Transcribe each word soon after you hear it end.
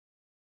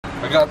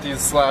got these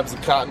slabs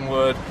of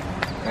cottonwood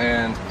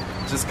and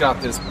just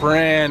got this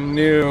brand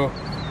new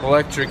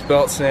electric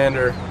belt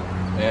sander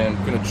and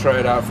I'm gonna try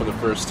it out for the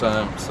first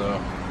time, so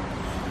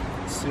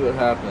let's see what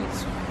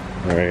happens.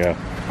 There you go.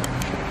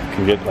 You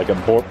can get like a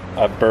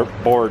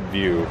board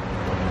view.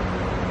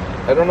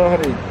 I don't know how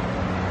to...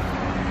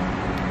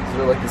 Is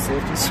there like a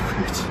safety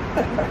switch?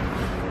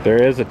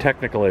 There is a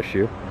technical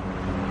issue.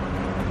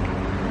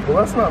 Well,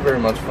 that's not very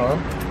much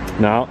fun.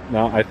 No,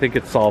 I think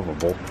it's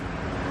solvable.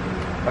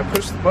 I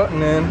push the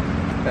button in,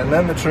 and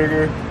then the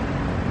trigger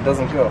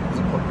doesn't go.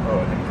 Oh,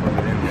 I didn't plug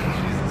it in yet.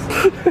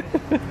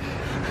 Jesus.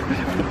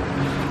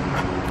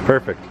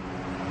 Perfect.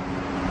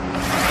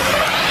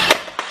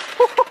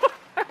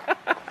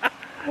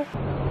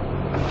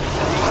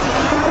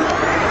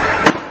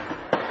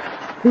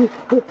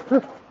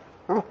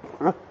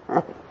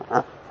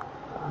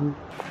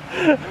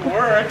 It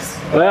works.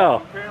 Well,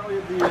 apparently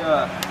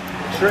the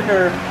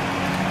trigger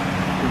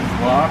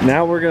is locked.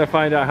 Now we're gonna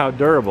find out how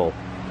durable.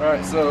 All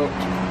right, so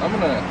I'm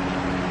gonna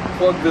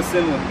plug this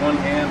in with one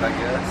hand, I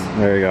guess.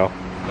 There you go.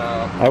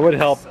 No, I would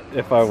help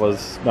if I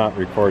was not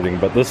recording,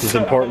 but this is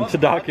important to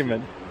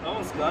document. I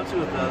almost got you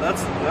with that.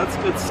 That's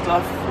good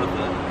stuff with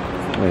it.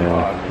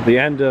 Yeah. The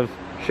end of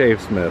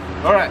Shave Smith.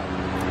 All right.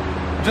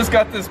 Just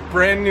got this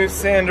brand new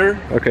sander.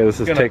 Okay,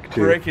 this is take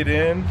 2. Break it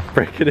in.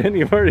 Break it in?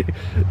 You've already...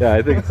 Yeah,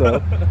 I think so.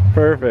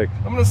 Perfect.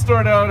 I'm gonna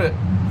start out at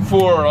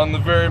 4 on the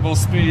variable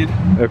speed.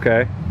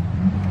 Okay.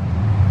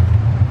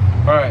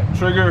 All right,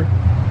 trigger,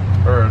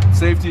 or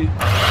safety.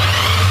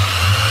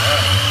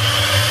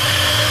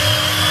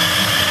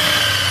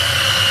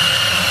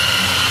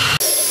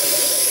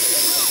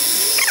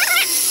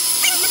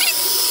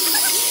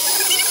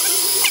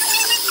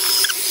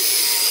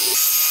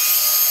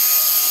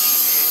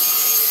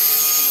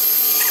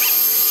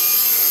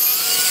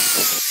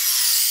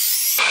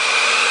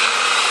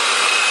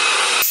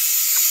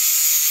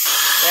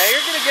 Yeah,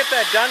 you're gonna get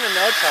that done in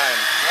no time.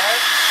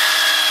 Right?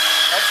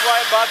 That's why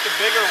I bought the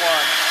bigger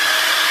one.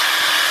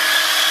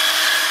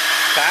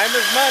 Time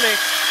is money.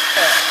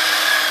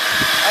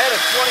 I had a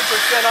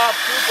 20% off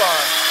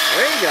coupon.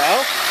 There you go.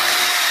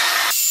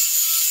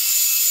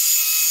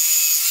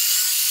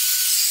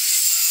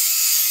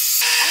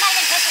 I'm not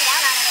even pushing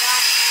down on it at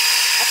all.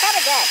 That's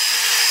probably good.